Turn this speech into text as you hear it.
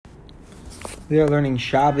We are learning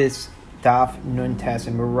Shabbos Daf Nun Tes,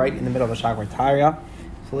 and we're right in the middle of a Shagor Tarya.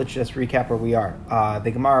 So let's just recap where we are. The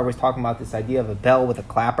Gemara was talking about this idea of a bell with a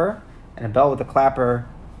clapper, and a bell with a clapper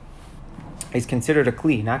is considered a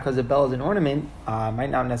kli, not because a bell is an ornament, might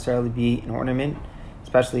not necessarily be an ornament,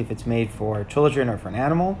 especially if it's made for children or for an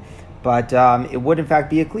animal, but it would in fact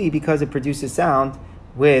be a kli because it produces sound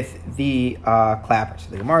with the clapper.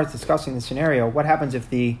 So the Gemara is discussing the scenario: what happens if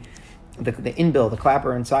the in-bill, the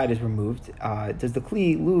clapper inside, is removed? Does the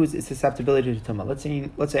kli lose its susceptibility to tumah?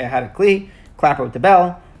 Let's say I had a kli, clapper with the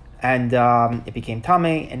bell, and it became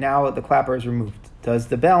tameh, and now the clapper is removed. Does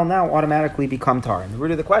the bell now automatically become tar? And the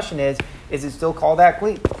root of the question is it still called that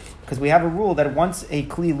kli? Because we have a rule that once a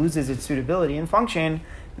kli loses its suitability and function,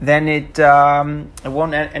 then it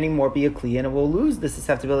won't anymore be a kli, and it will lose the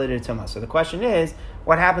susceptibility to tumah. So the question is,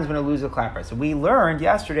 what happens when it loses a clapper? So we learned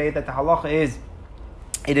yesterday that the halacha is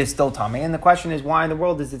it is still tameh, and the question is, why in the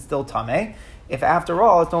world is it still tameh if after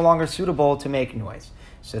all it's no longer suitable to make noise?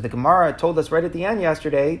 So the Gemara told us right at the end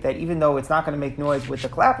yesterday that even though it's not going to make noise with the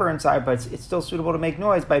clapper inside, but it's still suitable to make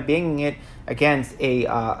noise by banging it against a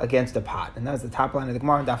pot. And that's the top line of the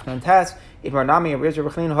Gemara in Daf Nun Tes. You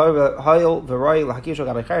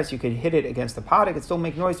could hit it against the pot, it could still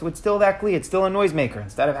make noise, so it's still that kli, it's still a noisemaker.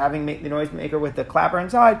 Instead of having the noisemaker with the clapper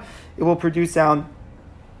inside, it will produce sound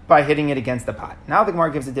by hitting it against the pot. Now the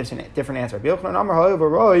Gemara gives a different answer.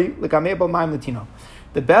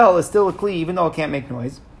 The bell is still a kli even though it can't make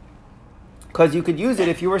noise, because you could use it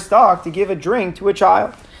if you were stuck to give a drink to a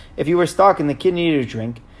child. If you were stuck and the kid needed a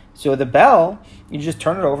drink, so the bell, you just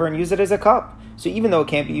turn it over and use it as a cup. So even though it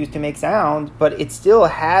can't be used to make sound, but it still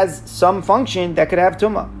has some function that could have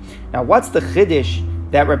tumah. Now what's the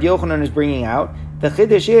chiddush that Rabbi Yochanan is bringing out? The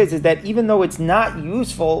chiddush is that even though it's not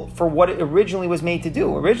useful for what it originally was made to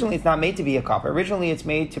do, originally it's not made to be a cup, originally it's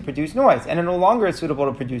made to produce noise, and it no longer is suitable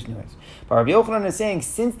to produce noise. But Rabbi Yochanan is saying,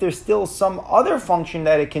 since there's still some other function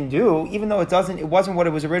that it can do, even though it wasn't what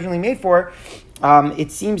it was originally made for,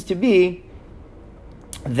 it seems to be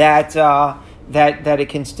that it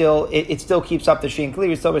can still, it still keeps up the shein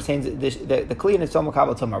kli. It still retains the kli and it's still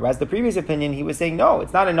makabel tumah. Whereas the previous opinion, he was saying, no,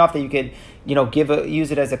 it's not enough that you could,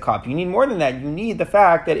 use it as a cup. You need more than that. You need the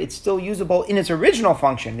fact that it's still usable in its original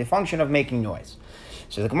function, the function of making noise.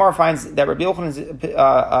 So the Gemara finds that Rabbi Yochanan's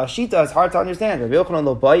shita is hard to understand. Rabbi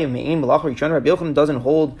Yochanan doesn't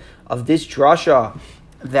hold of this drasha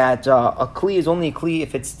that a kli is only a kli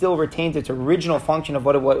if it still retains its original function of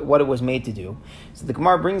what it was made to do. So the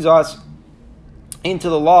Gemara brings us into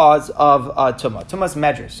the laws of tumah. Tumah's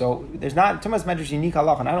medrash. So there's not tumah's medrash unique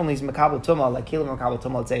halacha. Not only is makabel tumah like kilim makabel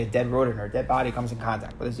tumah, let's say a dead rodent or a dead body comes in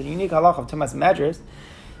contact, but there's a unique halacha of tumah's medrash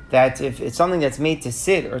that if it's something that's made to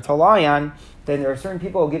sit or to lie on, then there are certain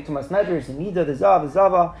people who give tumah's medrash, the nida, the zav, the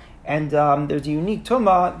zava, and there's a unique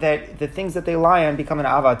tumah that the things that they lie on become an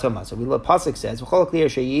ava tumah. So the pasuk says,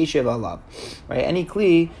 right? Any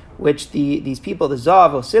kli which these people, the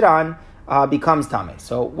zav, will sit on, becomes tameh.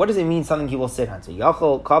 So what does it mean something he will sit on? So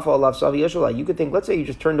yachol kafa alav savi yeshula. You could think, let's say you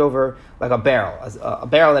just turned over like a barrel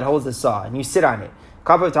that holds a saw, and you sit on it.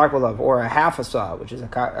 Kafa tarkolav, or a half a saw, which is a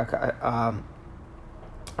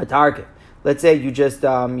target. Let's say you just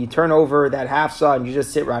you turn over that half saw and you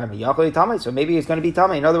just sit right on it. Yachol tameh. So maybe it's going to be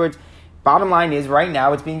tameh. In other words, bottom line is right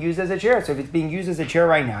now it's being used as a chair. So if it's being used as a chair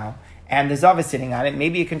right now, and the zav is sitting on it,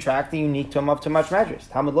 maybe it contracts the unique tumah of Tumas Medrash.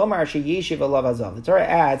 Talmud Lomar sheyeshiv alav hazav. The Torah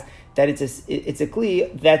adds that it's a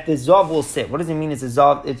kli that the zav will sit. What does it mean? It's a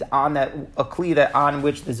zav. It's on a kli that on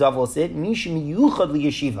which the zav will sit. Mishim yuchad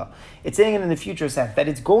liyeshiva. It's saying it in the future sense that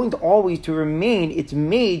it's going to always to remain. It's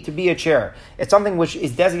made to be a chair. It's something which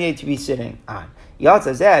is designated to be sitting on.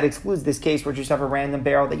 Yatza Zed excludes this case where you just have a random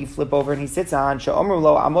barrel that you flip over and he sits on. We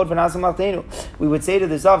would say to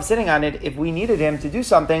the zav sitting on it, if we needed him to do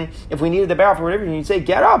something, if we needed the barrel for whatever, you'd say,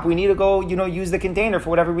 get up. We need to go, use the container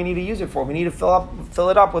for whatever we need to use it for. We need to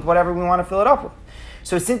fill it up with whatever we want to fill it up with.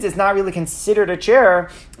 So since it's not really considered a chair,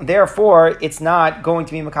 therefore it's not going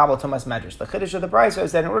to be makabel tumas medrash. The chiddush of the brisa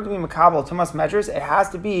is that in order to be makabel tumas medrash, it has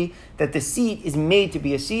to be that the seat is made to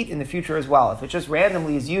be a seat in the future as well. If it just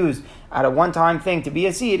randomly is used at a one-time thing to be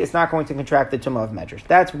a seat, it's not going to contract the tumah of medrash.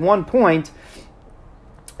 That's one point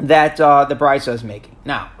that the brisa is making.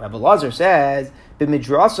 Now, Rebbe Lazar says, this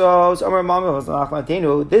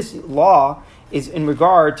law is in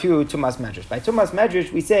regard to Tumas Medrash. By Tumas Medrash,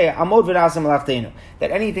 we say Amod v'nasam malachtenu, that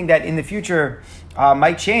anything that in the future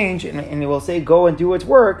might change, and it will say go and do its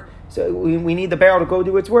work. So we need the barrel to go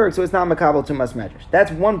do its work. So it's not makabel Tumas Medrash.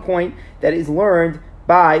 That's one point that is learned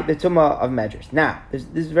by the Tumah of Medrash. Now, this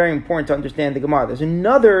is very important to understand the Gemara. There's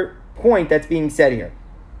another point that's being said here.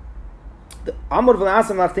 The Amod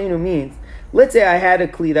v'nasam malachtenu means let's say I had a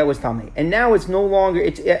kli that was tamei, and now it's no longer,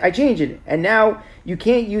 I changed it, and now you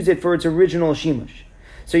can't use it for its original shimush.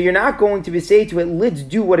 So you're not going to say to it, let's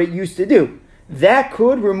do what it used to do. That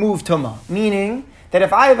could remove tumah, meaning that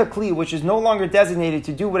if I have a kli which is no longer designated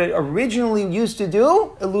to do what it originally used to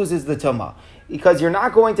do, it loses the tumah. Because you're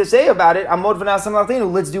not going to say about it, Amod v'nasam latenu,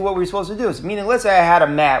 let's do what we're supposed to do. So meaning, let's say I had a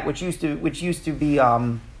mat which used to be,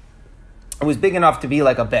 it was big enough to be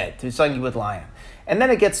like a bed, to something you would lie on. And then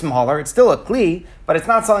it gets smaller. It's still a kli, but it's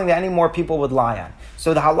not something that any more people would lie on.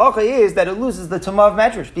 So the halacha is that it loses the tumah of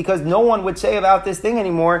medrash, because no one would say about this thing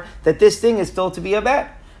anymore that this thing is still to be a bed.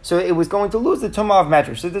 So it was going to lose the tumah of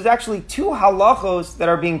medrash. So there's actually two halachos that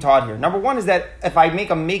are being taught here. Number one is that if I make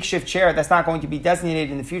a makeshift chair that's not going to be designated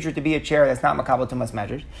in the future to be a chair that's not makabel tumas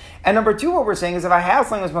medrash. And number two, what we're saying is if I have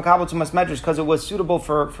something that's makabel tumas medrash because it was suitable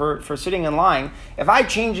for sitting and lying, if I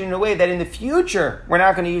change it in a way that in the future we're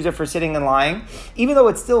not going to use it for sitting and lying, even though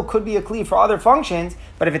it still could be a kli for other functions,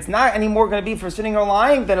 but if it's not anymore going to be for sitting or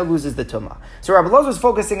lying, then it loses the tumah. So Rabbi Loza is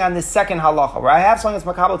focusing on this second halacha, where I have something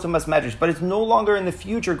that's makabel tumas medrash, but it's no longer in the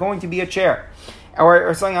future going to be a chair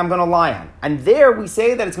or something I'm going to lie on. And there we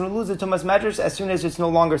say that it's going to lose the tumas medrash as soon as it's no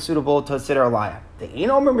longer suitable to sit or lie on.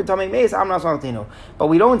 But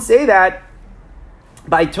we don't say that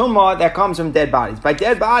by tumah that comes from dead bodies. By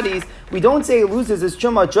dead bodies, we don't say it loses its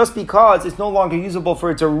tumah just because it's no longer usable for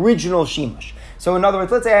its original shimush. So in other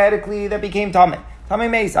words, let's say I had a kli that became tamei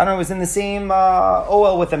mace. I don't know, it was in the same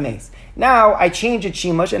OL with a mace. Now I change its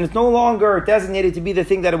shimush, and it's no longer designated to be the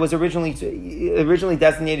thing that it was originally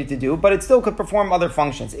designated to do, but it still could perform other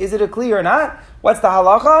functions. Is it a kli or not? What's the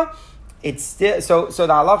halacha? It's still so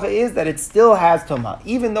the halacha is that it still has tumah,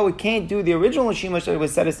 even though it can't do the original shimush that it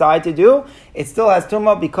was set aside to do. It still has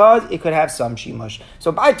tumah because it could have some shimush.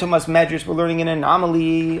 So by tumas medrash, we're learning an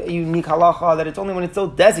anomaly, a unique halacha, that it's only when it's still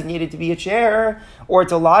designated to be a chair or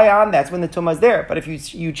to lie on, that's when the tumah is there. But if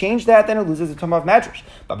you change that, then it loses the tumah of medrash.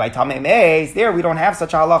 But by tamei meis, there we don't have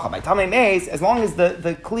such a halacha. By tamei meis, as long as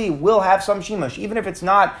the kli will have some shimush, even if it's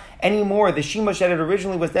not anymore the shimush that it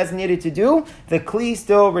originally was designated to do, the kli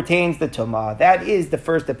still retains the tumah. That is the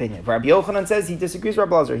first opinion. Rabbi Yochanan says he disagrees with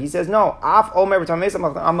Rabbi Lazar. He says no. Af omer tamei meis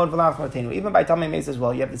amod v'lach matenu. Even by tamei meis as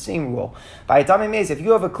well, you have the same rule. By tamei meis, if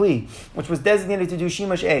you have a kli which was designated to do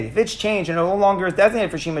shimush A, if it's changed and it no longer is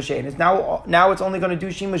designated for shimush A, and it's now it's only going to do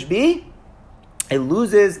shimush B, it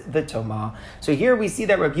loses the tumah. So here we see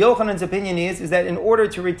that Rabbi Yochanan's opinion is that in order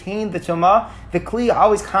to retain the tumah, the kli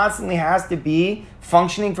always constantly has to be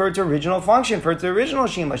functioning for its original function, for its original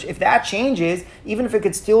shimush. If that changes, even if it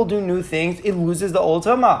could still do new things, it loses the old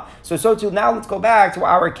tumah. So too, now let's go back to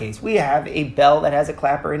our case. We have a bell that has a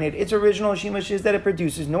clapper in it. Its original shimush is that it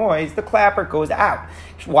produces noise. The clapper goes out.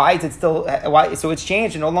 Why is it still? Why? So it's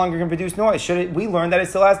changed and no longer can produce noise. We learn that it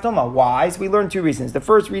still has tumah. Why? So we learned two reasons. The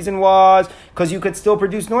first reason was because you could still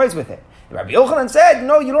produce noise with it. Rabbi Yochanan said,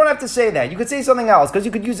 no, you don't have to say that. You could say something else because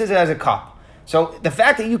you could use it as a cup. So the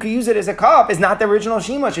fact that you could use it as a cup is not the original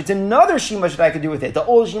shimush. It's another shimush that I could do with it. The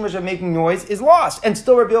old shimush of making noise is lost. And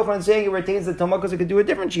still Rabbi Yochanan is saying it retains the tumah because it could do a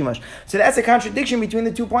different shimush. So that's a contradiction between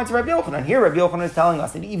the 2 points of Rabbi Yochanan. Here Rabbi Yochanan is telling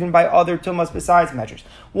us that even by other tumahs besides measures,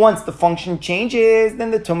 once the function changes,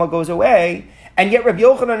 then the tumah goes away. And yet Rabbi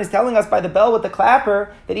Yochanan is telling us by the bell with the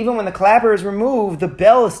clapper that even when the clapper is removed, the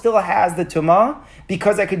bell still has the tumah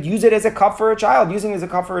because I could use it as a cup for a child. Using it as a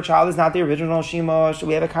cup for a child is not the original shimush. So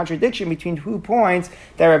we have a contradiction between 2 points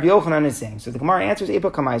that Rabbi Yochanan is saying. So the Gemara answers Epa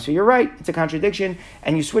Kamai. So you're right, it's a contradiction,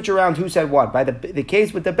 and you switch around who said what. By the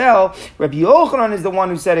case with the bell, Rabbi Yochanan is the one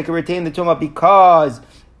who said it could retain the tumah because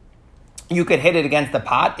you could hit it against the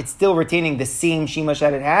pot. It's still retaining the same shimush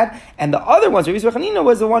that it had. And the other ones, Rabbi Yisrael Chanina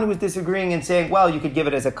was the one who was disagreeing and saying, well, you could give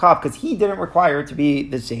it as a cup because he didn't require it to be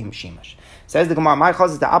the same shimush. Says the Gemara, my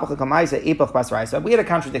chazes the apach kamaisa epach basraisa. We had a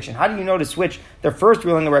contradiction. How do you know to switch the first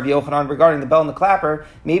ruling of Rabbi Yochanan regarding the bell and the clapper,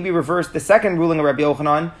 maybe reverse the second ruling of Rabbi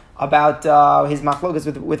Yochanan about his machlokas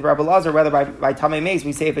with Rabbi Lazar, rather by tamei meis,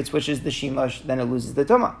 we say if it switches the shimush, then it loses the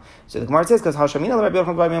tumah. So the Gemara says, because Hashamina Rabbi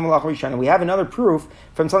Yochanan by Melach Rishon, we have another proof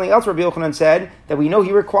from something else Rabbi Yochanan said that we know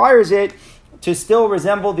he requires it to still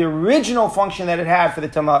resemble the original function that it had for the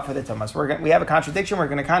tumah. So we have a contradiction. We're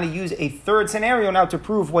going to kind of use a third scenario now to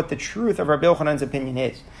prove what the truth of Rabbi Yochanan's opinion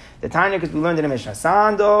is. The Tanya, because we learned in the Mishnah, let's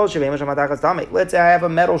say I have a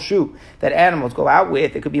metal shoe that animals go out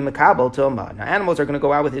with. It could be makabel tumah. Now animals are going to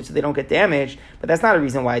go out with it so they don't get damaged, but that's not a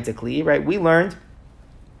reason why it's a kli, right? We learned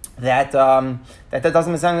that doesn't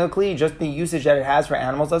make a kli. Just the usage that it has for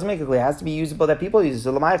animals doesn't make a kli. It has to be usable that people use.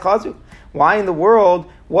 So lamai chazu. Why in the world?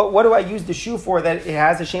 What do I use the shoe for that it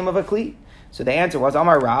has the shame of a kli? So the answer was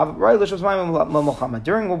Amar Rav.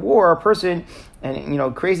 During a war, a person,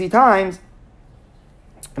 and crazy times,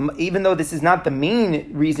 even though this is not the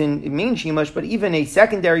main shimush, but even a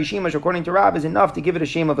secondary shimush, according to Rav, is enough to give it a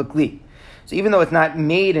shem of a kli. So even though it's not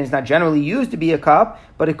made and it's not generally used to be a cup,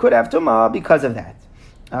 but it could have tumah because of that.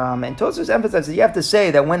 And Tosfos emphasizes you have to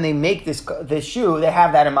say that when they make this shoe, they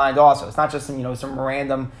have that in mind also. It's not just some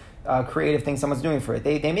random creative thing someone's doing for it.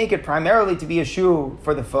 They make it primarily to be a shoe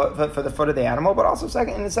for the foot of the animal, but also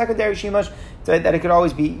in the secondary shimush so that it could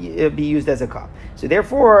always be used as a cup. So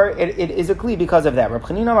therefore, it is a kli because of that. A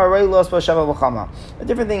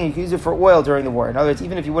different thing, you can use it for oil during the war. In other words,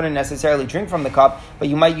 even if you wouldn't necessarily drink from the cup, but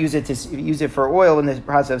you might use it for oil in the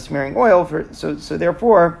process of smearing oil. So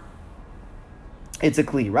therefore, it's a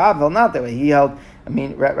kli. Rav held not that way. He held.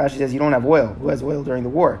 Rashi says you don't have oil. Who has oil during the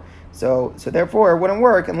war? So therefore, it wouldn't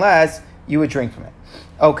work unless you would drink from it.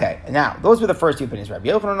 Okay, now, those were the first two opinions. Rabbi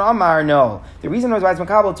Yochanan Amar, no. The reason why it's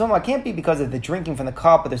makabel tumah can't be because of the drinking from the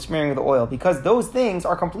cup or the smearing of the oil, because those things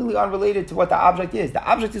are completely unrelated to what the object is. The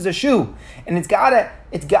object is a shoe, and it's gotta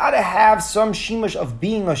have some shimush of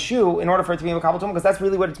being a shoe in order for it to be makabel tumah, because that's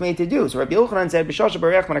really what it's made to do. So Rabbi Yochanan said, B'shasha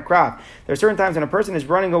barech when a crop. There are certain times when a person is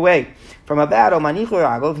running away from a battle,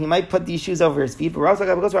 he might put these shoes over his feet,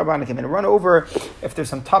 and run over if there's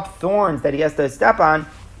some tough thorns that he has to step on.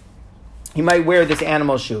 He might wear this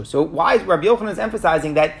animal shoe. So why is Rabbi Yochanan is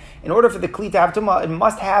emphasizing that in order for the kli to have tumah, it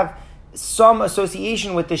must have some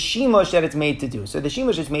association with the shimush that it's made to do. So the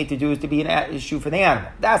shimush it's made to do is to be a shoe for the animal.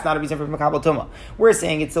 That's not a reason for makabel tumah. We're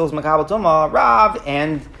saying it still is makabel tumah. Rav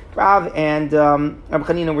and Rabbi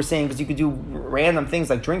Chanina were saying because you could do random things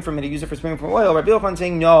like drink from it or use it for smearing from oil. Rabbi Yochanan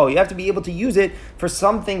saying no, you have to be able to use it for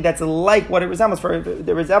something that's like what it resembles.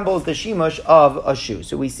 It resembles the shimush of a shoe.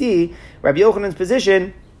 So we see Rabbi Yochanan's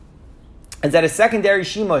position is that a secondary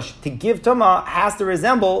shimush to give tumah has to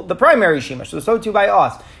resemble the primary shimush. So too by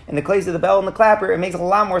us. In the case of the bell and the clapper, it makes a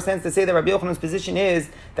lot more sense to say that Rabbi Yochanan's position is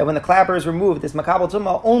that when the clapper is removed, this makabel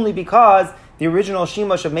tumah only because the original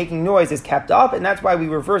shimush of making noise is kept up, and that's why we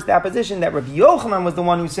reversed that position, that Rabbi Yochanan was the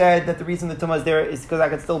one who said that the reason the tumah is there is because I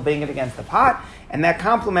could still bang it against the pot, and that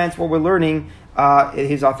complements what we're learning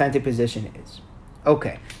his authentic position is.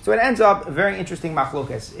 Okay, so it ends up a very interesting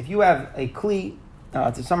machlokas. If you have a kli,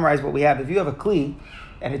 to summarize what we have, if you have a kli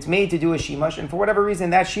and it's made to do a shimush, and for whatever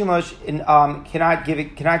reason that shimush cannot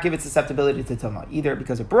give it susceptibility to tumah, either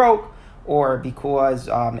because it broke or because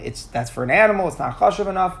that's for an animal, it's not chashuv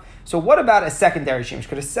enough. So what about a secondary shimush?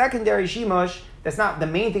 Could a secondary shimush that's not the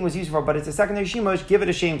main thing was used for, but it's a secondary shimush, give it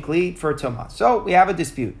a shem kli for a tumah? So we have a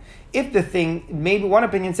dispute. If the thing, maybe one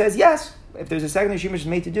opinion says yes. If there's a secondary shimush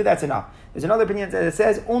made to do, that's enough. There's another opinion that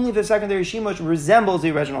says only if the secondary shimush resembles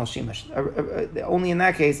the original shimush. Only in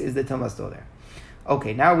that case is the tumah still there.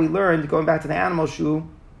 Okay, now we learned, going back to the animal shoe,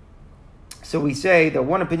 so we say that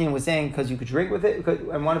one opinion was saying because you could drink with it,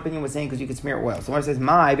 and one opinion was saying because you could smear oil. So one says,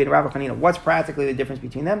 what's practically the difference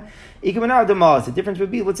between them? The difference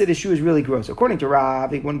would be, let's say the shoe is really gross. According to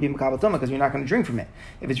Rav, it wouldn't be makabel tumah because you're not going to drink from it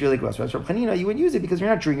if it's really gross. Whereas for Chanina, you would use it because you're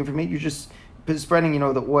not drinking from it, you're just spreading,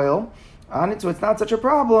 the oil on it, so it's not such a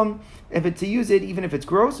problem to use it, even if it's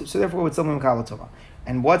gross. So therefore, it's still makabel tumah.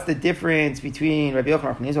 And what's the difference between Rabbi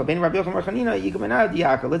Yochanan and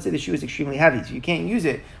Chanina? Let's say the shoe is extremely heavy, so you can't use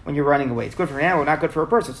it when you're running away. It's good for an animal, not good for a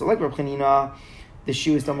person. So like Rabbi Chanina, the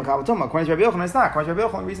shoe is still makabel tumah. According to Rabbi Yochanan, it's not. According to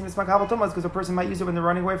Rabbi Yochanan, the reason it's makabel tumah is because a person might use it when they're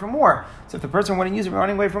running away from war. So if the person wouldn't use it when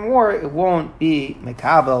running away from war, it won't be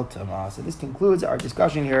makabel tumah. So this concludes our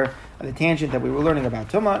discussion here on the tangent that we were learning about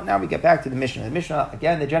tumah. Now we get back to the Mishnah. The Mishnah,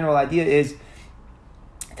 again, the general idea is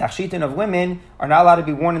tachshitin of women are not allowed to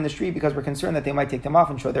be worn in the street because we're concerned that they might take them off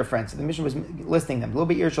and show their friends. So the Mishnah was listing them. A little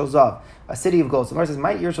bit Ir Shel Zav, a city of gold. So the Lord says,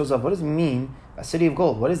 "My Ir Shel Zav." What does it mean? A city of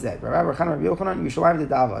gold. What is that?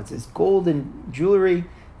 It's this golden jewelry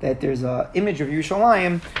that there's an image of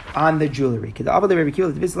Yerushalayim on the jewelry.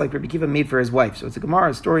 This is like Rabbi Akiva made for his wife. So it's a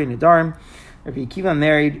Gemara story in Nedarim. Rabbi Akiva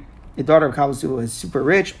married the daughter of Kabbalah who was super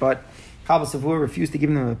rich, but Kabbalah Savur refused to give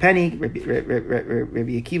them a penny. Rabbi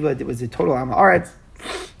Akiva was a total Am Haaretz.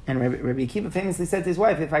 And Rabbi Akiva famously said to his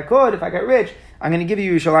wife, if I got rich, I'm going to give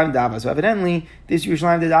you Yerushalayim Dava. So evidently, this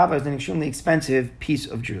Yerushalayim Dava is an extremely expensive piece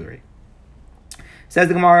of jewelry. Says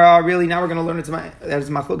the Gemara, really, now we're going to learn that it's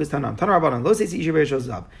Machlokas Tanam. Tanarabanan, Lo Seisi Isha Be'er Shel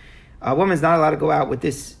Zav. A woman's not allowed to go out with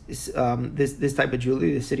this type of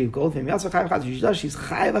jewelry, the city of gold. She's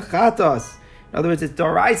chayv chatos. In other words, it's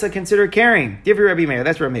daraisa considered carrying. Different Rabbi Meir.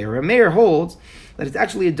 That's Rabbi Meir. Rabbi Meir holds that it's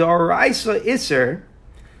actually a daraisa iser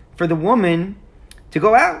for the woman to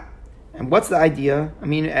go out. And what's the idea? I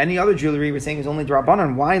mean, any other jewelry we're saying is only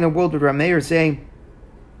D'Rabbanan. Why in the world would Rabbi Meir say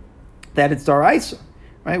that it's daraisa?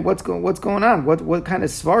 Right? What's going on? What kind of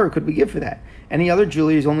svara could we give for that? Any other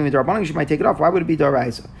jewelry is only with D'Rabbanan, you might take it off. Why would it be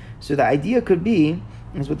daraisa? So the idea could be,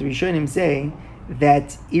 is what the Rishonim say,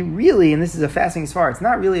 that it really, and this is a fascinating svara, it's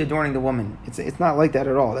not really adorning the woman. It's not like that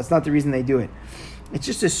at all. That's not the reason they do it. It's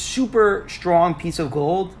just a super strong piece of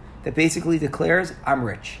gold that basically declares, I'm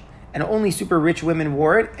rich. And only super rich women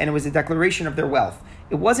wore it, and it was a declaration of their wealth.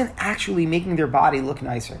 It wasn't actually making their body look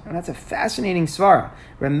nicer. And that's a fascinating svara.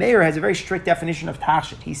 Reb Meir has a very strict definition of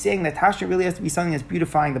tashit. He's saying that tashit really has to be something that's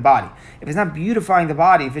beautifying the body. If it's not beautifying the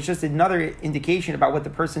body, if it's just another indication about what the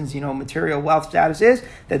person's, material wealth status is,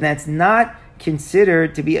 then that's not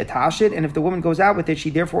considered to be a tashit. And if the woman goes out with it, she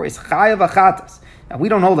therefore is chayav achatas. Now, we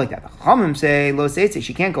don't hold like that. The Chachamim say, lo seitze,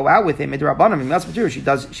 she can't go out with him. She's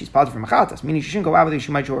pater from achatas, meaning she shouldn't go out with him,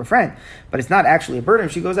 she might show her friend. But it's not actually a burden.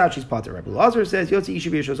 If she goes out, she's pater. Rabbi Lazar says, Yotzi isha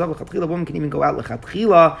b'ir shel zav l'chatchila, a woman can even go out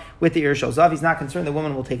l'chatchila with the ir shel zav. He's not concerned the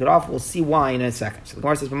woman will take it off. We'll see why in a second. So the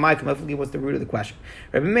Gemara says, what's the root of the question?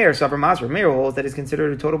 Rabbi Meir, Savar Mas, Rabbi Meir holds that it's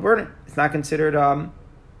considered a total burden. It's not considered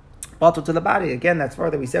batal to the body. Again, that's far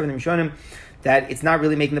that we said in the Mishonim, that it's not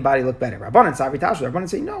really making the body look better. Rabbanan, Savri Tashla, Rabbanan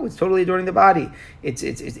say, no, it's totally adorning the body. It's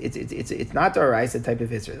not Daraisa type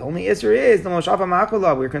of Isser. The only Isser is the Moshafa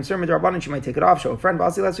Ma'akula. We're concerned with the Rabbanan, she might take it off, show a friend,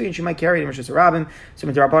 Basi Lasui, and she might carry it in Rosh Hashanah. So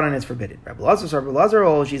with the Rabbanan, it's forbidden. Rabbi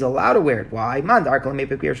Lazar, she's allowed to wear it. Why? Man, Darkla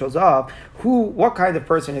Mepek Yer Shozav. What kind of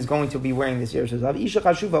person is going to be wearing this Yer Shozav? Isha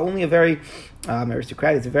Chashuva, only a very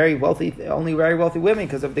aristocratic, it's a very wealthy, only very wealthy women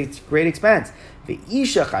because of its great expense. The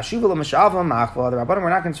Isha Chashuva L'Mashava Machva. The Rabbanan were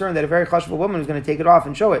not concerned that a very chashuva woman is going to take it off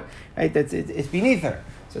and show it. Right? It's beneath her.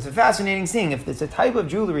 So it's a fascinating thing. If it's a type of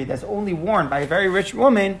jewelry that's only worn by a very rich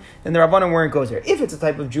woman, then the Rabbanan weren't goes there. If it's a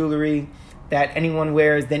type of jewelry that anyone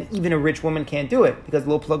wears, then even a rich woman can't do it because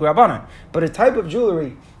lo plug Rabbanan. But a type of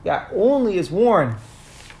jewelry that only is worn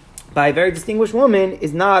by a very distinguished woman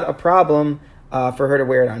is not a problem for her to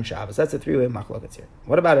wear it on Shabbos. That's a three-way machlokas here.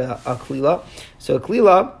 What about a klila? So a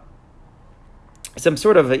klila, some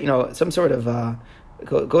sort of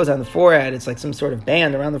goes on the forehead. It's like some sort of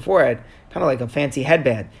band around the forehead, kind of like a fancy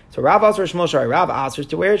headband. So Rav Asr Shmuel Shari, Rav Asr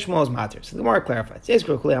to wear it, Shmuel's matter. So the Gemara clarifies. If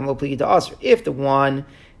the one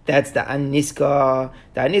that's the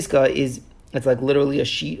aniska is, it's like literally a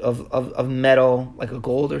sheet of metal, like a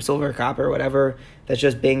gold or silver or copper or whatever, that's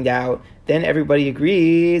just banged out, then everybody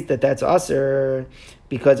agrees that that's Asr,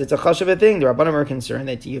 because it's a chashuva thing. The Rabbanim are concerned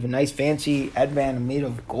that you have a nice fancy headband made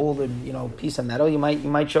of gold and piece of metal. You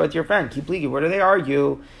might show it to your friend. Keep leaky. Where do they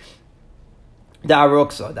argue? The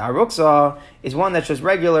aruksa is one that's just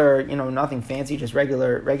regular, nothing fancy, just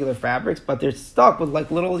regular fabrics, but they're stuck with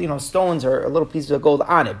like little, stones or little pieces of gold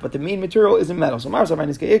on it. But the main material isn't metal. So Marsav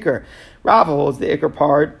is ikar. Rava holds the ikar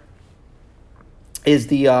part is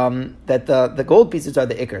that the gold pieces are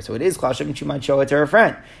the ikar, so it is chashuv, and she might show it to her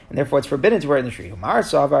friend, and therefore it's forbidden to wear in the street.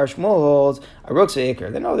 Marsav Shmuel holds a ruksa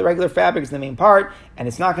ikar. They know the regular fabric is the main part, and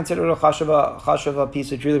it's not considered a chashuva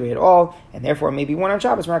piece of jewelry at all, and therefore it may be worn on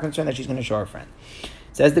Shabbos. We're not concerned that she's going to show her friend.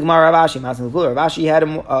 Says the Gemara, Rav Ashi had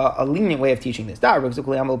a lenient way of teaching this.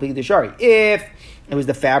 If it was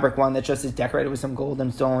the fabric one that just is decorated with some gold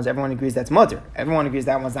and stones, everyone agrees that's mutter. Everyone agrees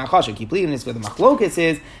that one's not chashuv. Keep leaving this. Where the machlokes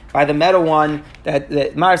is by the metal one that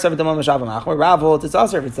Rav holds it's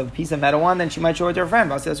also if it's a piece of metal one, then she might show it to her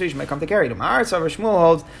friend. She might come to carry it. Shmuel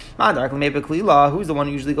holds who's the one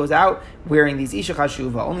who usually goes out wearing these isha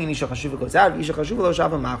chashuva. Only an isha chashuva goes out. Isha chashuva lo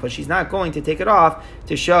shava machva. She's not going to take it off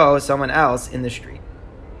to show someone else in the street.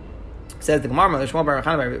 Says the Gemara, you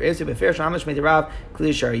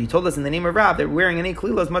told us in the name of Rav that wearing any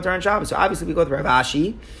klilos mutar on Shabbos. So obviously we go with Rav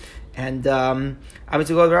Ashi, and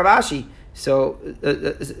obviously we go with Rav Ashi. So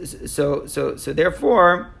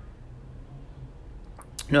therefore,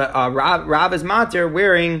 Rav is mater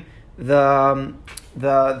wearing this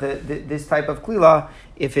type of klila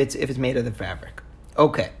if it's made of the fabric.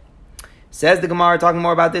 Okay. Says the Gemara, talking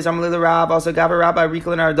more about this. Amalila Rav also gave a rabbi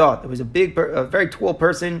Rikla Nardot. There was a very tall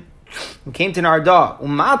person who came to Nardah,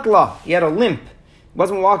 umatla, he had a limp,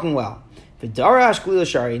 wasn't walking well. V'darash klila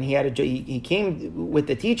shari, and he came with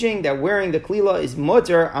the teaching that wearing the klila is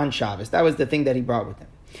mutter on Shabbos. That was the thing that he brought with him.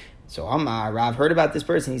 So Rav heard about this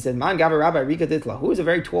person. He said, Man gava Rabbi Rika Ditla, who is a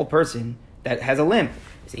very tall person that has a limp?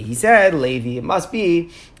 So he said, Levi. It must be,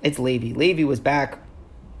 it's Levi. Levi was back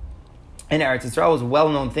in Eretz Yisrael. It was a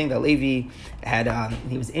well-known thing that Levi had.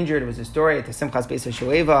 He was injured. It was a story at the Simchas Beis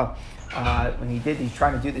HaShoeva. When he's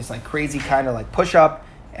trying to do this like crazy kind of like push-up,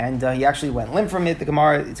 and he actually went limp from it. It's a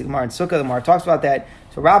Gemara in Sukkah. The Gemara talks about that.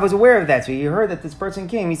 So Rav was aware of that. So he heard that this person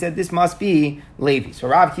came. He said, this must be Levi. So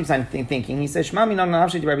Rav keeps on thinking. He says, Shema minan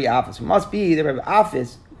nafshi Rabbi Afis. It must be the Rabbi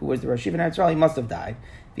Afis, who was the Rosh Yeshiva in Eretz Yisrael. He must have died.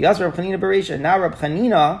 The Yasser Rab Chanina Bereisha. Now Rab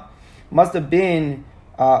Chanina must have been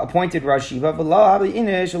appointed Rosh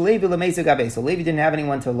Yeshiva. So Levi didn't have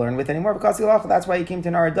anyone to learn with anymore. That's why he came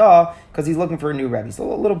to Narada, because he's looking for a new Rebbe.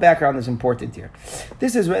 So a little background is important here.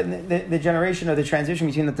 This is the generation of the transition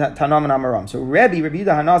between the Tanam and Amaram. So Rabbi Yehuda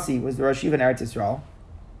Hanasi was the Rosh Yeshiva in Eretz Yisrael.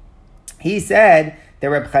 He said that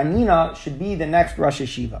Reb Chanina should be the next Rosh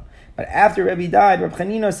Yeshiva. But after Rebbe died, Reb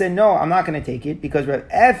Chanina said, no, I'm not going to take it, because Reb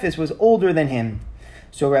Afis was older than him.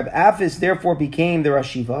 So Reb Afis therefore became the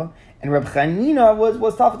Rosh Yeshiva, and Reb Chanina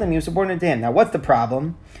was tougher than him. He was subordinate to him. Now, what's the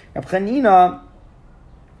problem? Reb Chanina,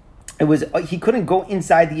 he couldn't go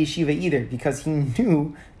inside the yeshiva either, because he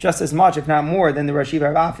knew just as much, if not more, than the Rosh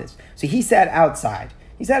Yeshiva Reb Afis. So he sat outside.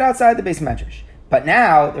 He sat outside the Beis Medrash. But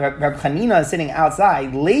now, Reb Chanina is sitting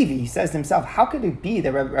outside. Levi says to himself, how could it be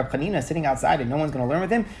that Reb Chanina is sitting outside and no one's going to learn with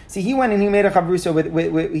him? See, he went and he made a chavrusa with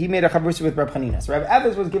Reb Chanina. So Reb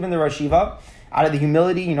Afis was given the Rosh Yeshiva out of the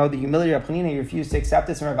humility, the humility of Reb Chanina. He refused to accept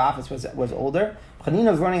this, and Reb Afis was older.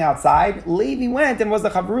 Chanina was learning outside. Levi went and was the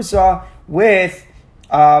chavrusa with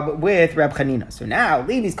Reb Chanina. So now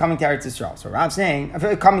Levi's coming to Eretz Yisrael. So Rav saying,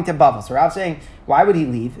 coming to Bavel. So Rav saying, why would he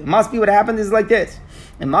leave? It must be what happened is like this.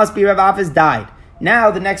 It must be Reb Afis died.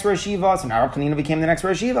 Now the next Rosh Yeshiva, so now Reb Chanina became the next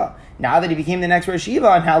Rosh Yeshiva. Now that he became the next Rosh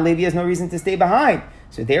Yeshiva, now Levi has no reason to stay behind.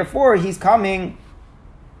 So therefore, he's coming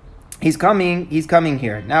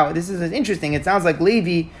here. Now, this is interesting. It sounds like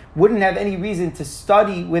Levi wouldn't have any reason to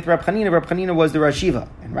study with Reb Chanina. Reb Chanina was the Rosh Yeshiva.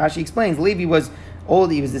 And Rashi explains, Levi was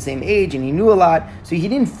old, he was the same age, and he knew a lot. So he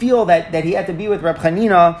didn't feel that he had to be with Reb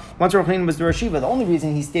Chanina once Reb Chanina was the Rosh Yeshiva. The only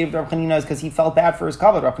reason he stayed with Reb Chanina is because he felt bad for his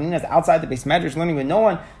kavod. Reb Chanina is outside the Beis Medrash learning with no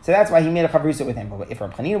one, so that's why he made a chavrusa with him. But if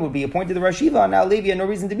Reb Chanina would be appointed the Rosh Yeshiva, now Levi had no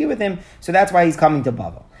reason to be with him, so that's why he's coming to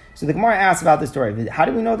Bavel. So the Gemara asks about this story. How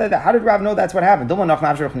do we know that? How did Rav know that's what happened?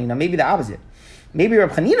 Maybe the opposite. Maybe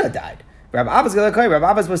Reb Chanina died. Reb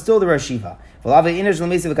Avos was still the Rosh Yeshiva.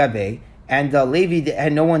 And Levi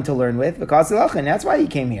had no one to learn with, and that's why he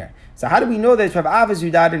came here. So how do we know that it's Reb Avos who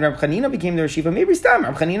died and Reb Chanina became the Rosh Yeshiva? Maybe Stam,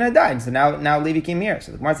 Reb Chanina died. So now Levi came here.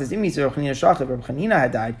 So the Gemara says, if Reb Chanina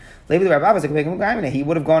had died, Levi the Reb Avos, he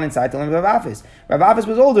would have gone inside to learn Reb Avos. Reb Avos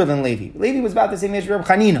was older than Levi. Levi was about the same age as Reb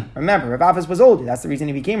Chanina. Remember, Reb Avos was older. That's the reason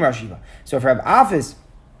he became Rosh Yeshiva. So if Reb Avos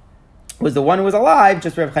was the one who was alive,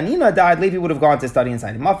 just Reb Chanina died, Levi would have gone to study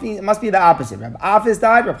inside. It must be the opposite. Reb Afis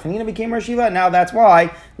died, Reb Chanina became Rosh Yeshiva, and now that's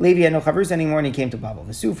why Levi had no chavrus anymore and he came to Bavel.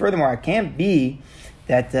 V'su, furthermore, it can't be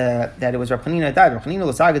that it was Reb Chanina that died. Reb Chanina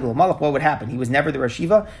l'sagid l'malach, what would happen? He was never the Rosh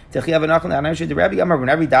Yeshiva.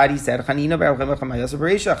 Whenever he died, he said, Chanina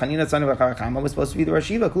son of Chama was supposed to be the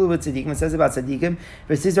Rosh Yeshiva. Kulu tzaddikim, it says about tzaddikim,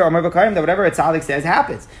 that whatever a tzaddik says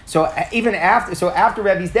happens. So after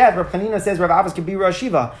Rebbe's death, Reb Chanina says Reb Avos could be Rosh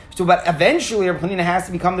Yeshiva. So but eventually Reb Chanina has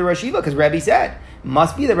to become the Rosh Yeshiva, because Rebbe said,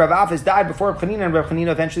 must be that Reb Avos died before Reb Chanina, and Reb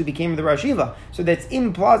Chanina eventually became the Rosh Yeshiva. So that's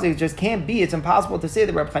implausible. It just can't be. It's impossible to say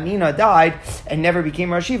that Reb Chanina died and never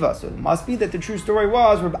became Rosh Yeshiva. So it must be that the true story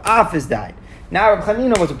was Reb Avos died. Now Reb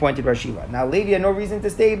Chanina was appointed Rosh Yeshiva. Now Levi had no reason to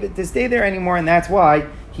stay there anymore, and that's why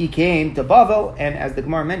he came to Bavel. And as the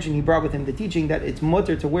Gemara mentioned, he brought with him the teaching that it's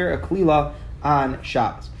mutter to wear a klila on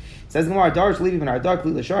Shabbos. Says the Gemara, Darish Levi ben Arda,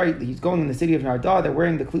 Klila Shari, he's going in the city of Narda, they're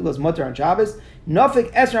wearing the Klila's mutter on Shabbos.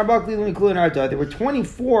 Nafik Esra Rabba Klila Klila Narda. There were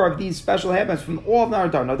 24 of these special headbands from all of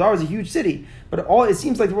Narda. Narda was a huge city, but it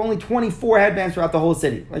seems like there were only 24 headbands throughout the whole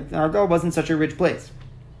city. Like Narda wasn't such a rich place.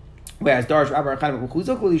 Whereas Darish Rabba Archaim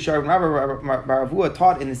Mechuzah Klili Shari, when Rabba Baravua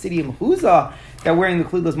taught in the city of Mechuzah, that wearing the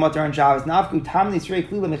Klila's mutter on Shabbos. Nafku Tamni Srei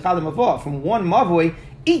Klila Mechalim Avah. From one Mavoi,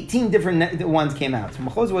 18 different ones came out. So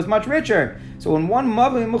Mechuzah was much richer. So in one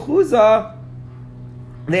Mavoi in Mechuzah,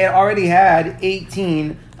 they had already had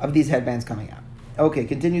 18 of these headbands coming out. Okay,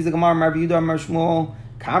 continues the Gemara, Mar Yehuda Mar Shmuel,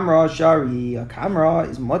 Kamra Shari. A Kamra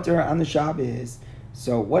is mutter on the Shabbos.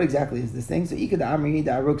 So what exactly is this thing? So Ikad Amri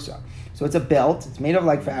Da Ruksa. So it's a belt. It's made of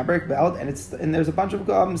like fabric belt, and there's a bunch of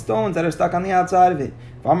stones that are stuck on the outside of it.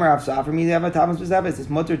 It's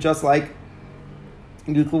mutter just like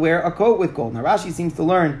you could wear a coat with gold. Now Rashi seems to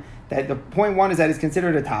learn that the point one is that it's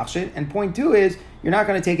considered a tafshit, and point two is you're not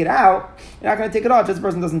going to take it out. You're not going to take it off. Just a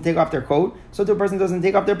person doesn't take off their coat, so the person doesn't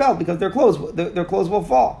take off their belt because their clothes will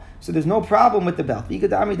fall. So there's no problem with the belt.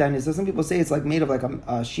 So some people say it's like made of like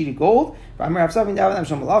a sheet of gold.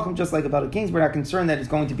 Just like about a king's, we're not concerned that it's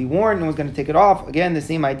going to be worn. No one's going to take it off. Again, the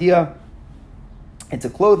same idea. It's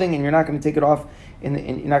a clothing, and you're not going to take it off. You're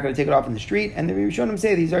not going to take it off in the street. And the Rishonim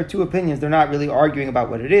say these are two opinions. They're not really arguing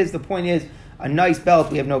about what it is. The point is, a nice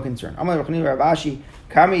belt, we have no concern. What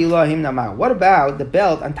about the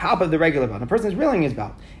belt on top of the regular belt? The person is reeling his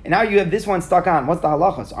belt, and now you have this one stuck on. What's the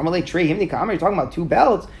halacha? So you're talking about two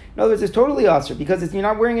belts. In other words, it's totally usher because you're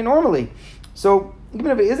not wearing it normally. So even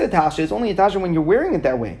if it is a tasha, it's only a tasha when you're wearing it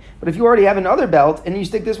that way. But if you already have another belt and you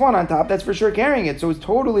stick this one on top, that's for sure carrying it. So it's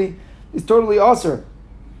totally asur.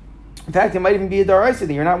 In fact, it might even be a daraisa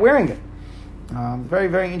that you're not wearing it. Very,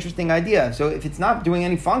 very interesting idea. So if it's not doing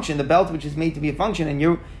any function, the belt which is made to be a function, and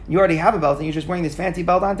you already have a belt and you're just wearing this fancy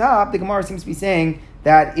belt on top, the Gemara seems to be saying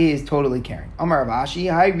that is totally carrying. Amar Rav Ashi,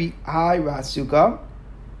 hi rasuka.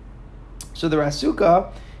 So the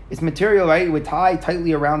rasuka is material, right? It would tie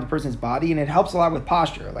tightly around the person's body, and it helps a lot with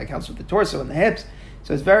posture, like helps with the torso and the hips.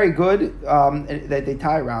 So it's very good that they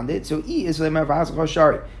tie around it. So if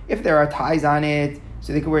there are ties on it,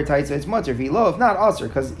 so they can wear tights, so it's mutter. If not, asr,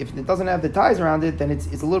 because if it doesn't have the ties around it, then it's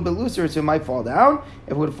a little bit looser, so it might fall down.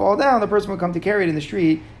 If it would fall down, the person would come to carry it in the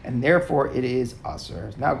street, and therefore it is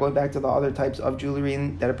asr. Now going back to the other types of jewelry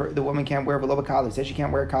that the woman can't wear below a kala. It says she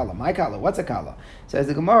can't wear a kala. My kala, what's a kala? Says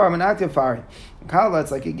the Gemara, I'm an active fari. Kala, it's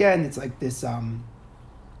like this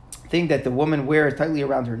thing that the woman wears tightly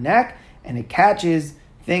around her neck, and it catches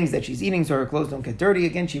things that she's eating so her clothes don't get dirty.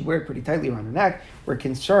 Again, she wears it pretty tightly around her neck. We're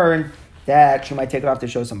concerned that she might take it off to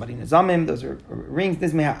show somebody. Nizamim, those are rings.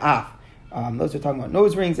 This may have those are talking about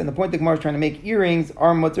nose rings. And the point the Gemara is trying to make, earrings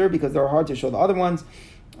are mutter because they're hard to show the other ones.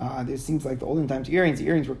 There seems like the olden times the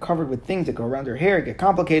earrings were covered with things that go around her hair, get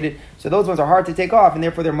complicated. So those ones are hard to take off, and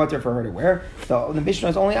therefore they're mutter for her to wear. So the Mishnah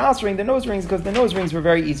is only answering the nose rings because the nose rings were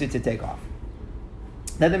very easy to take off.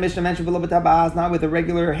 Then the Mishnah mentioned not with a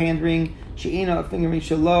regular hand ring, she'ina, a finger ring,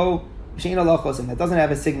 shelo, that doesn't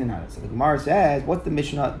have a signet on it. So the Gemara says, what's the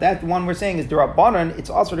Mishnah? That one we're saying is D'Rabbanan. It's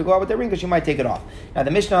also to go out with the ring because you might take it off. Now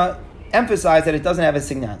the Mishnah emphasized that it doesn't have a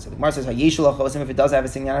signet. So the Gemara says, if it does have a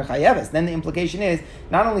signet, then the implication is,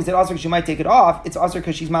 not only is it also because she might take it off, it's also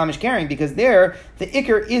because she's mamish carrying, because there, the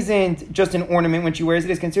ikr isn't just an ornament when she wears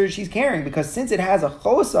it, it's considered she's carrying, because since it has a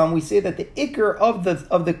chosam, we say that the ikr of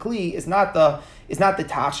the kli is not the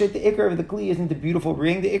tashit. The ikr of the kli isn't the beautiful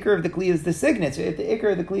ring. The ikr of the kli is the signet. So if the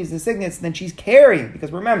ikr of the kli is the signet, then she's carrying.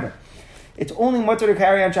 Because remember, it's only mutter to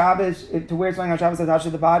carry on Shabbos, to wear something on Shabbos attached to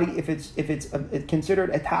the body if it's considered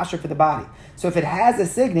a tasha for the body. So if it has a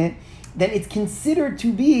signet, then it's considered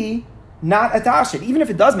to be not a tasha, even if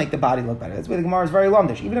it does make the body look better. That's why the Gemara is very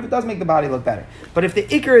lumdish. Even if it does make the body look better. But if the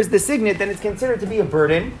ikr is the signet, then it's considered to be a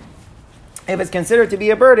burden. If it's considered to be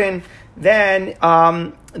a burden, then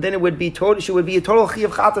it would be total. She would be a total chi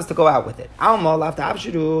of chatas to go out with it. Alma laf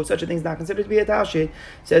ta'avshiru. Such a thing is not considered to be a tashit.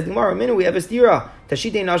 Says the Gemara, "Minu, we have a stira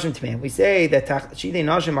tashidei nashim tamei." We say that tashidei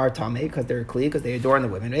nashim are tamei because they're clean, because they adorn the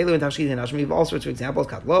women. Elu and tashidei nashim. We have all sorts of examples: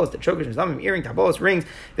 katlos, the chokers, earring, tabos, rings,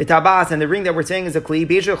 v'tabas, and the ring that we're saying is a kli.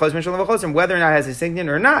 Whether or not it has a signet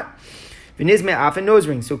or not. V'nizme af and nose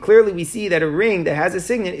ring. So clearly we see that a ring that has a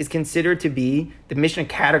signet is considered to be, the Mishnah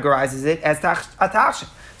categorizes it as a tashit.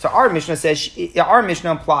 So our Mishnah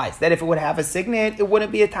implies that if it would have a signet, it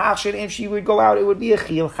wouldn't be a tashit, and if she would go out, it would be a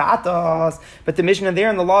chil chatas. But the Mishnah there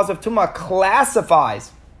in the laws of Tumah classifies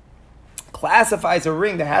a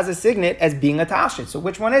ring that has a signet as being a tashit. So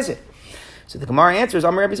which one is it? So the Gemara answers,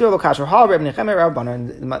 Amar Rabbi Zerah lo kasher hal Rabbi Nechemia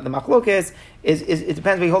Rabbanan. The machlokes is it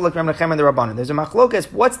depends if you hold like Rabbi Nechemia and the Rabbanan. There's a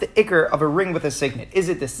machlokes. What's the ikr of a ring with a signet? Is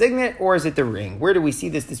it the signet or is it the ring? Where do we see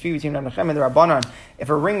this dispute between Rabbi Nechemia and the Rabbanan? If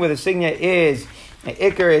a ring with a signet is the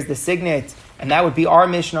ikr is the signet, and that would be our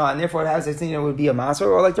Mishnah, and therefore it has a signet, it would be a maser,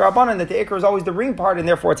 or like the Rabbanan, that the ikr is always the ring part, and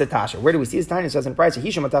therefore it's a tasha. Where do we see this? Tanya says in price, the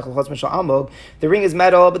ring is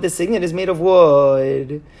metal, but the signet is made of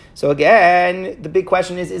wood. So again, the big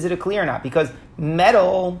question is it a kli or not? Because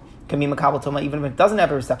metal can be makabel tuma even if it doesn't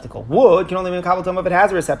have a receptacle. Wood can only be makabel tuma if it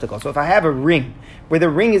has a receptacle. So if I have a ring where the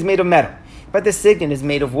ring is made of metal, but the signet is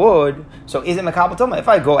made of wood, so is it makabel tuma? If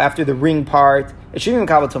I go after the ring part, it shouldn't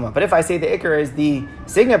be makabel tuma. But if I say the ikr is the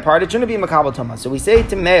signet part, it shouldn't be makabel tuma. So we say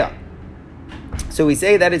tamei. So we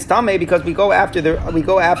say that it's tamei because we go after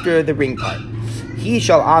the ring part. He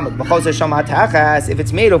shall amid if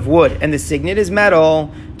it's made of wood and the signet is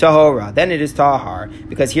metal, tahora, then it is tahar.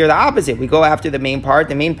 Because here the opposite, we go after the main part.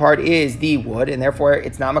 The main part is the wood, and therefore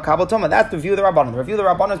it's not makabel tuma. That's the view of the Rabbanan. The review of the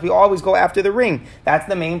Rabbanan is we always go after the ring. That's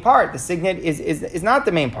the main part. The signet is not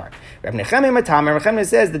the main part. Rabbi Nechemia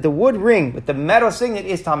says that the wood ring with the metal signet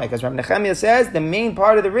is tamei, because Rabbi Nechemia says the main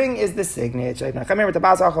part of the ring is the signet.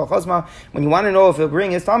 When you want to know if a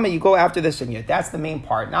ring is tamei, you go after the signet. That's the main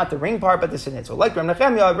part, not the ring part, but the signet. So like Rabbi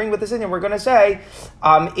Nechemia, a ring with the signet, we're going to say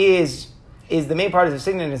is the main part of the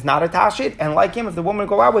signet is not a tashit, and like him, if the woman would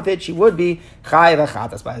go out with it, she would be chayav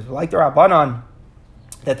chatas. But like the Rabbanan,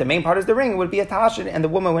 that the main part is the ring, it would be a tashit, and the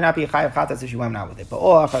woman would not be a chayav chatas if she went out with it. But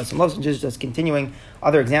just continuing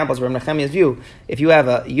other examples of Rabbi Nechemia's view, if you have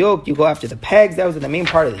a yoke, you go after the pegs. That was the main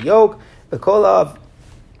part of the yoke. The kolav.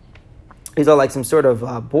 These are like some sort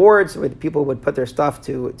of boards where people would put their stuff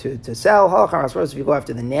to sell. If you go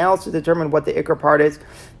after the nails to determine what the ikar part is.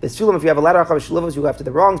 The sulam, if you have a ladder, you go after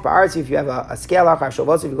the rungs. Ba'arzi, if you have a scale,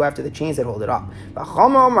 if you go after the chains that hold it up.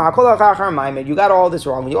 You got all this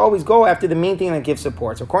wrong. You always go after the main thing that gives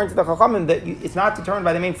support. So according to the Chachamim, it's not determined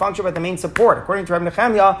by the main function, but the main support. According to Reb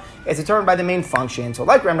Nechemia, it's determined by the main function. So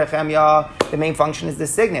like Reb Nechemia, the main function is the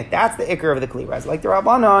signet. That's the ikar of the kli. Whereas like the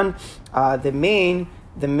Rabbanan, the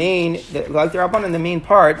main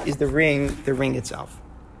part is the ring itself.